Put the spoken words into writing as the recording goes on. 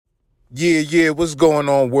Yeah, what's going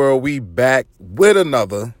on, world? We back with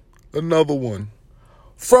another one.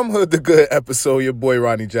 From Hood to Good episode, your boy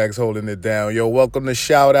Ronnie Jack's holding it down. Yo, welcome to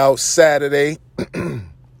Shout Out Saturday.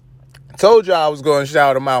 Told y'all I was going to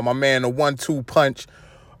shout him out. My man, the 1-2 punch.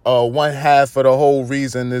 One half of the whole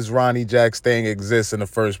reason this Ronnie Jack's thing exists in the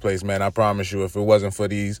first place, man. I promise you, if it wasn't for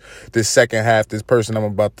this second half, this person I'm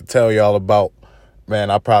about to tell y'all about,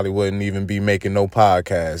 man, I probably wouldn't even be making no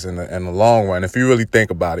podcast in the long run, if you really think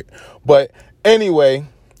about it. But anyway,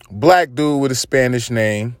 black dude with a Spanish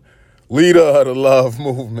name, leader of the love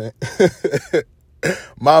movement.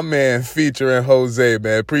 My man featuring Jose,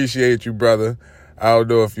 man. Appreciate you, brother. I don't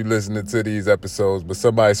know if you're listening to these episodes, but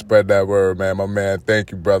somebody spread that word, man. My man,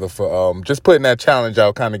 thank you, brother, for just putting that challenge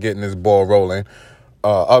out, kind of getting this ball rolling.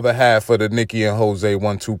 Other half of the Nikki and Jose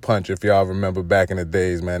 1-2 punch, if y'all remember back in the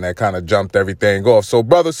days, man, that kind of jumped everything off. So,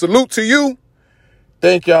 brother, salute to you.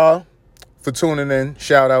 Thank y'all for tuning in.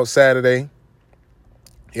 Shout out Saturday.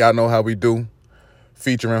 Y'all know how we do.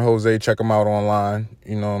 Featuring Jose, check him out online.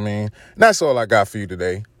 You know what I mean? And that's all I got for you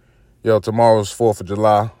today. Yo, tomorrow's 4th of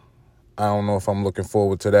July. I don't know if I'm looking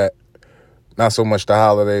forward to that. Not so much the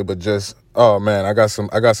holiday, but just, oh man, I got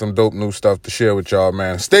some dope new stuff to share with y'all,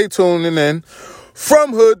 man. Stay tuned in.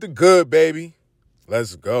 From Hood to Good, baby.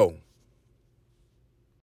 Let's go.